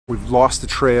We've lost the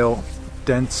trail,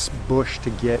 dense bush to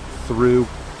get through,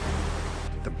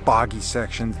 the boggy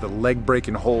sections, the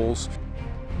leg-breaking holes.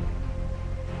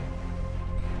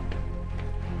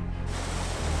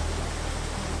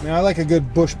 I mean, I like a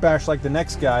good bush bash like the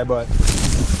next guy, but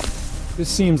this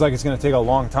seems like it's going to take a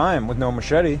long time with no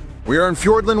machete. We are in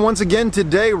Fiordland once again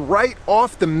today, right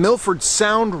off the Milford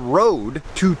Sound Road,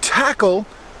 to tackle,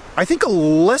 I think, a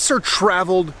lesser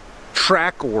traveled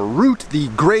track or route, the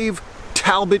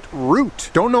Grave-Talbot Route.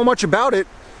 Don't know much about it,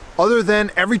 other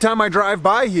than every time I drive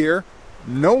by here,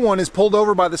 no one is pulled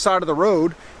over by the side of the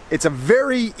road. It's a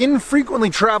very infrequently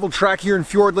traveled track here in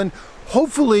Fiordland.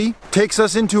 Hopefully takes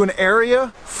us into an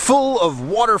area full of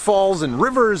waterfalls and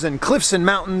rivers and cliffs and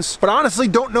mountains, but honestly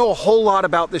don't know a whole lot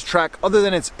about this track other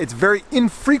than it's very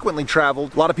infrequently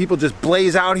traveled. A lot of people just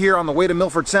blaze out here on the way to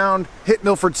Milford Sound, hit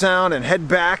Milford Sound and head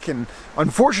back, and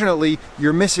unfortunately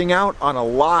you're missing out on a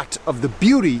lot of the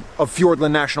beauty of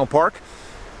Fiordland National Park,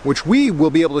 which we will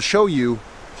be able to show you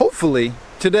hopefully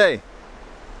today.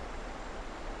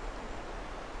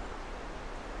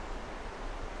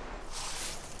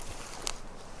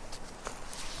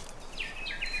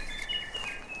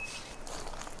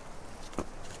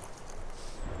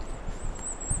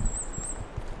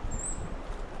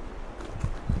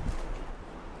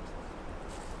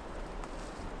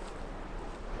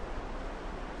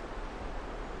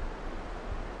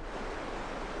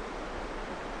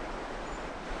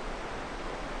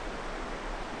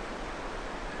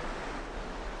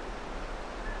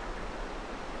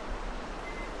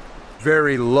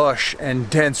 Very lush and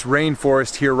dense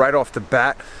rainforest here right off the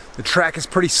bat. The track is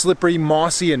pretty slippery,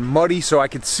 mossy, and muddy, so I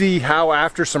could see how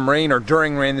after some rain or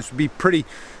during rain this would be pretty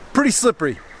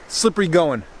slippery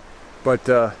going.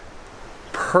 But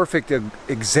perfect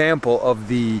example of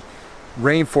the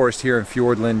rainforest here in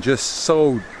Fiordland, just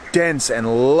so dense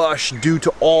and lush due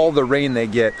to all the rain they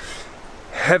get.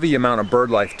 Heavy amount of bird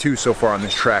life too so far on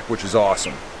this track, which is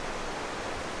awesome.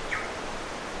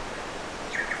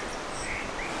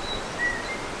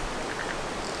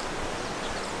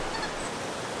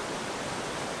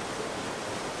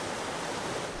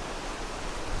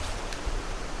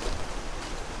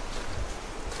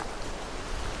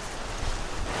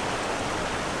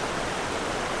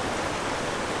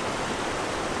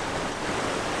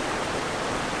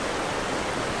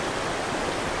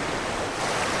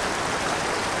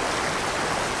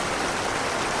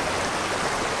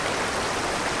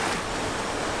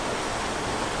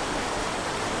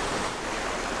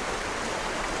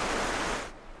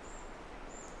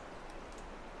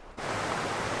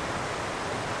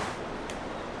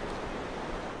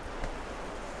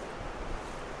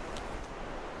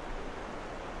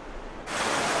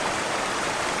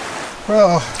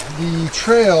 Well, the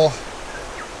trail,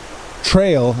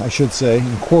 I should say,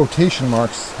 in quotation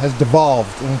marks, has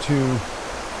devolved into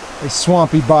a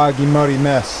swampy, boggy, muddy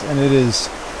mess, and it is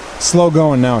slow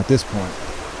going now at this point.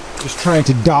 Just trying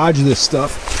to dodge this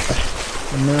stuff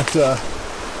and not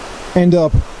end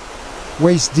up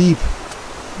waist deep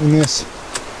in this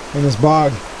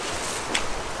bog.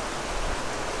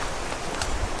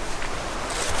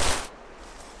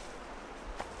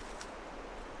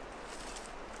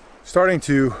 Starting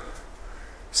to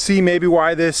see maybe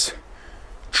why this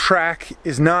track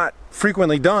is not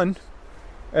frequently done,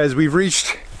 as we've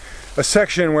reached a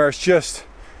section where it's just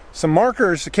some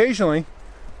markers occasionally,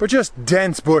 but just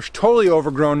dense bush, totally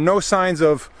overgrown, no signs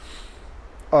of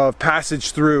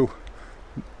passage through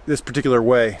this particular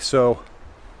way. So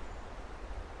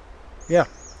yeah,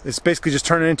 it's basically just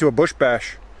turning into a bush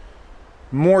bash.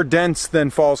 More dense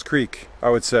than Falls Creek, I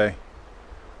would say.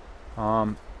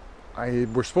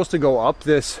 We're supposed to go up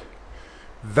this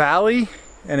valley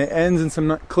and it ends in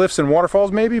some cliffs and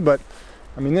waterfalls maybe, but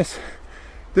I mean this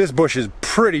bush is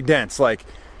pretty dense. Like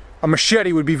a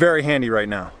machete would be very handy right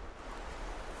now.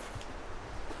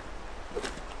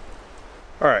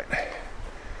 All right,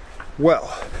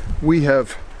 well, we've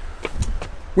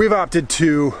opted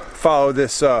to follow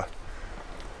this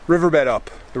riverbed up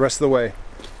the rest of the way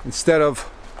instead of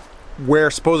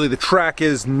where supposedly the track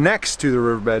is next to the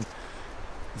riverbed.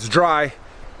 It's dry,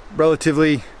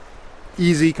 relatively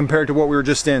easy compared to what we were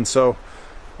just in, so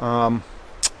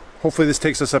hopefully this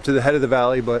takes us up to the head of the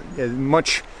valley, but yeah,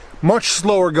 much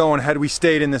slower going had we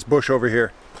stayed in this bush over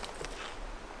here.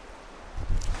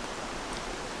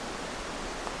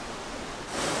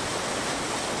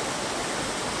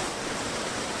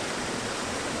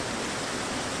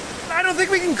 I don't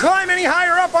think we can climb any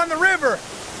higher up on the river.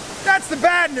 That's the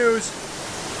bad news.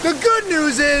 The good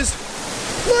news is,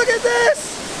 look at this!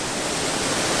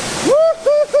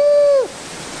 Woo-hoo-hoo!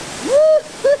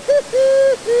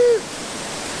 Woo-hoo-hoo-hoo!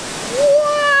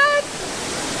 What?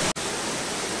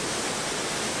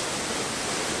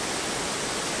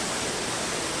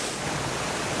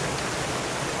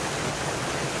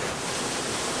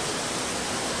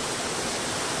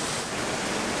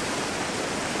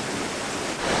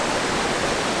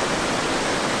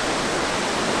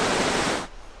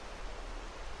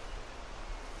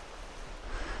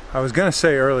 I was gonna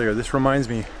say earlier, this reminds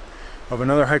me of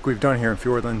another hike we've done here in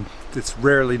Fiordland. It's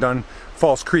rarely done,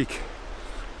 Falls Creek.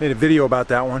 Made a video about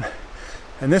that one.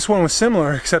 And this one was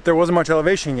similar, except there wasn't much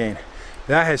elevation gain.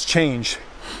 That has changed.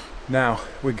 Now,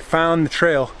 we found the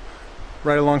trail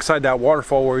right alongside that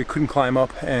waterfall where we couldn't climb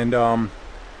up, and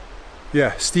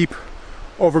yeah, steep,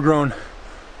 overgrown,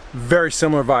 very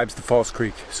similar vibes to Falls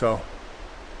Creek, so,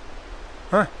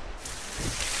 huh.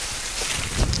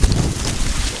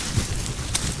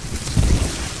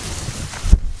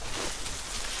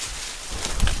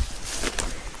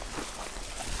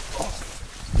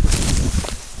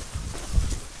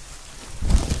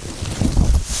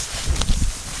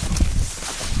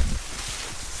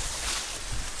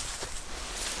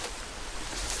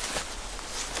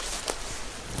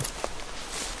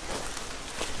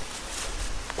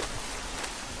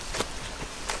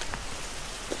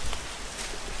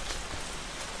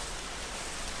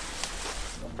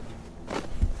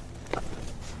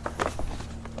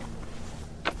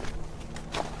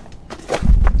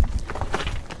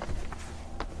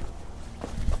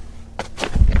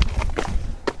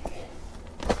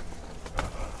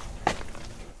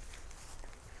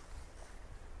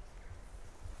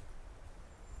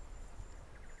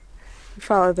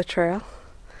 Follow the trail,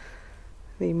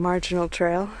 the marginal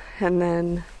trail, and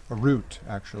then a route,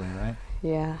 actually, right?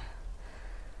 Yeah,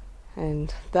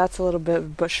 and that's a little bit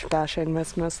of bush bashing.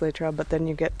 That's mostly a trail, but then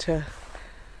you get to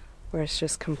where it's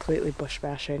just completely bush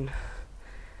bashing.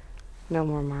 No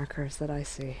more markers that I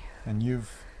see. And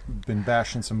you've been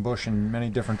bashing some bush in many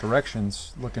different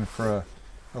directions, looking for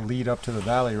a lead up to the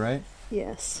valley, right?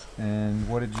 Yes. And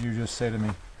what did you just say to me?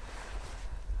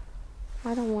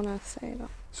 I don't want to say it.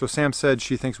 So Sam said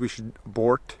she thinks we should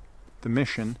abort the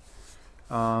mission.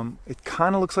 It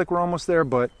kind of looks like we're almost there,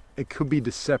 but it could be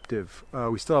deceptive.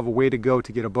 We still have a way to go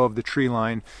to get above the tree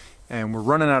line, and we're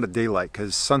running out of daylight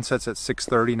because sunset's at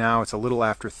 6:30 now. It's a little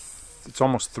after, it's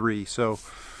almost 3, so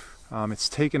it's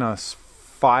taken us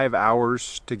 5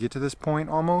 hours to get to this point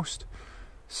almost.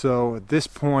 So at this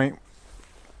point,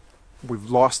 we've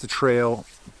lost the trail,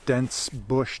 dense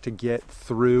bush to get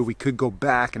through. We could go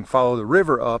back and follow the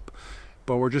river up,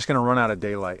 but we're just going to run out of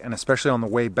daylight. And especially on the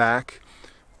way back,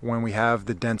 when we have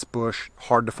the dense bush,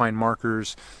 hard to find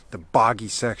markers, the boggy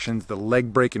sections, the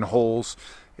leg breaking holes,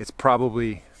 it's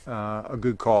probably a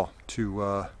good call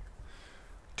to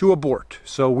abort.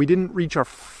 So we didn't reach our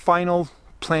final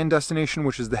planned destination,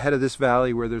 which is the head of this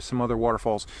valley where there's some other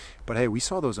waterfalls. But hey, we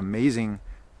saw those amazing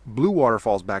blue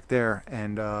waterfalls back there,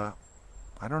 and I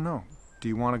don't know. Do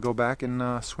you want to go back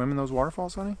and swim in those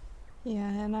waterfalls, honey? Yeah,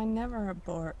 and I never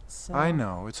abort, so... I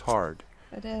know, it's hard.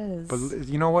 It is. But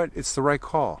you know what? It's the right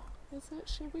call. Is it?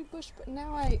 Should we bush? But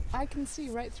now I can see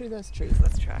right through those trees.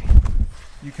 Let's try.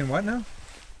 You can what now?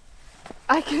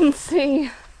 I can see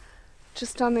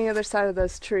just on the other side of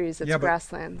those trees. It's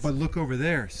grasslands. But look over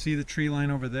there. See the tree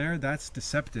line over there? That's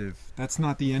deceptive. That's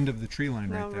not the end of the tree line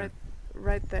no, right there.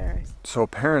 Right there. So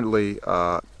apparently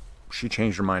she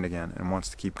changed her mind again and wants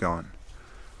to keep going.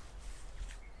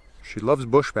 She loves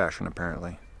bush bashing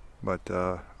apparently, but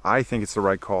I think it's the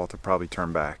right call to probably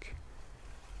turn back,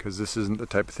 because this isn't the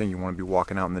type of thing you want to be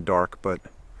walking out in the dark. But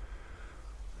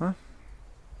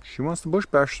she wants to bush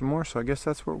bash some more, so I guess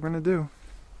that's what we're going to do.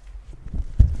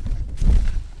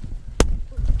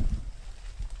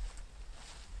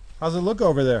 How's it look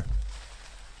over there?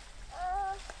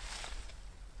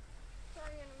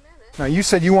 Sorry, in a minute. Now you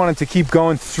said you wanted to keep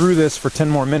going through this for 10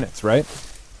 more minutes, right?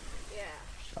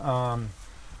 Yeah.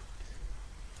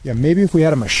 Yeah, maybe if we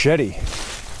had a machete. Yeah.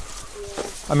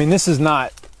 I mean, this is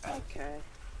not... Okay.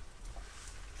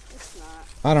 It's not.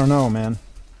 I don't know, man.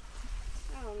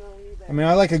 I don't know either. I mean,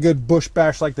 I like a good bush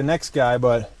bash like the next guy,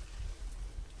 but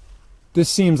this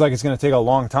seems like it's going to take a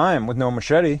long time with no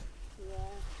machete. Yeah.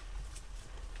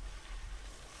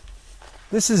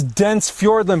 This is dense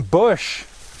Fiordland bush.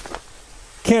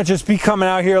 Can't just be coming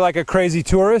out here like a crazy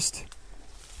tourist.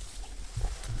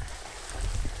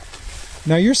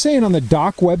 Now you're saying on the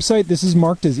dock website this is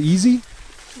marked as easy?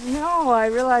 No, I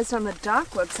realized on the dock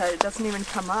website it doesn't even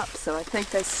come up, so I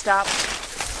think they stopped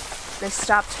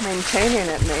maintaining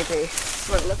it, maybe. That's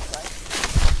what it looks like.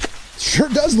 Sure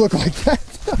does look like that.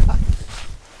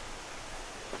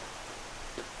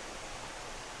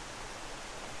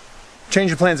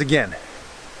 Change of plans again.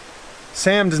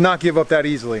 Sam does not give up that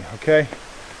easily, okay?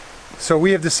 So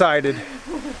we have decided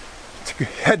to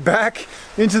head back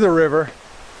into the river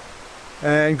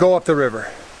and go up the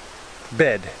river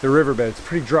bed, the riverbed. It's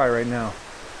pretty dry right now,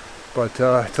 but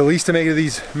at least to make it to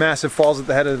these massive falls at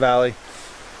the head of the valley.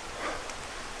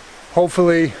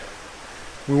 Hopefully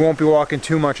we won't be walking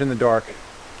too much in the dark,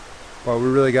 but we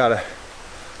really gotta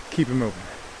keep it moving.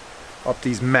 up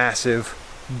these massive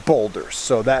boulders.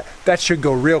 So that should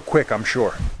go real quick, I'm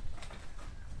sure.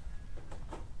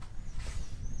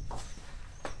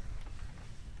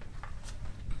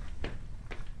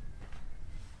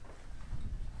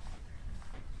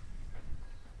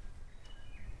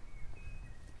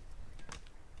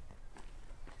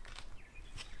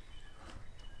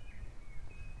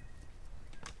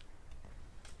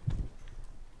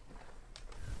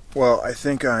 Well, I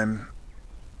think I'm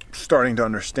starting to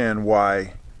understand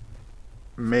why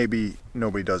maybe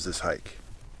nobody does this hike.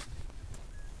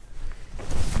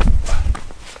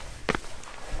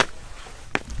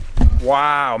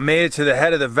 Wow, made it to the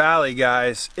head of the valley,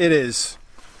 guys. It is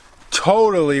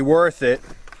totally worth it.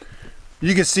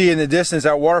 You can see in the distance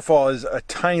that waterfall is a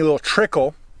tiny little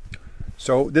trickle.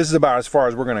 So this is about as far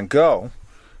as we're gonna go,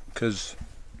 because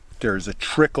there's a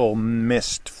trickle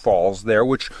mist falls there,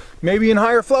 which maybe in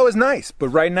higher flow is nice, but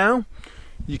right now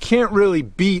you can't really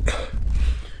beat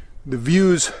the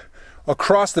views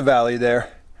across the valley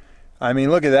there. I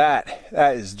mean, look at that.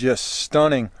 That is just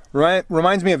stunning.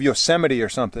 Reminds me of Yosemite or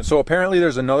something. So apparently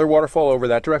there's another waterfall over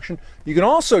that direction. You can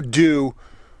also do,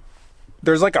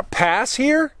 there's like a pass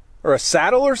here or a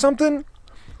saddle or something,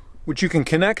 which you can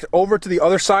connect over to the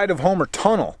other side of Homer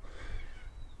Tunnel.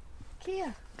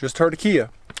 Kia. Just heard a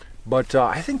Kia. But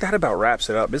I think that about wraps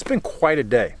it up. It's been quite a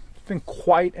day. It's been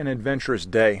quite an adventurous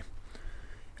day.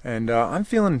 And I'm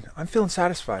feeling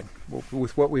satisfied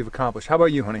with what we've accomplished. How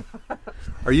about you, honey?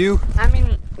 Are you? I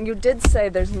mean, you did say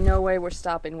there's no way we're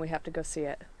stopping. We have to go see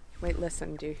it. Wait,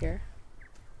 listen. Do you hear?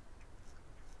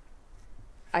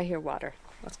 I hear water.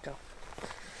 Let's go.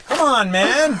 Come on,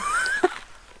 man.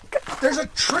 There's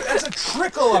that's a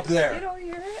trickle up there. You don't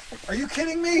hear it? Are you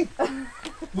kidding me?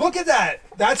 Look at that.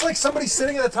 That's like somebody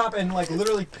sitting at the top and like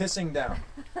literally pissing down.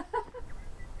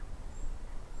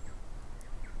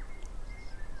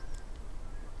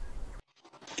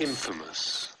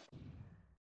 Infamous.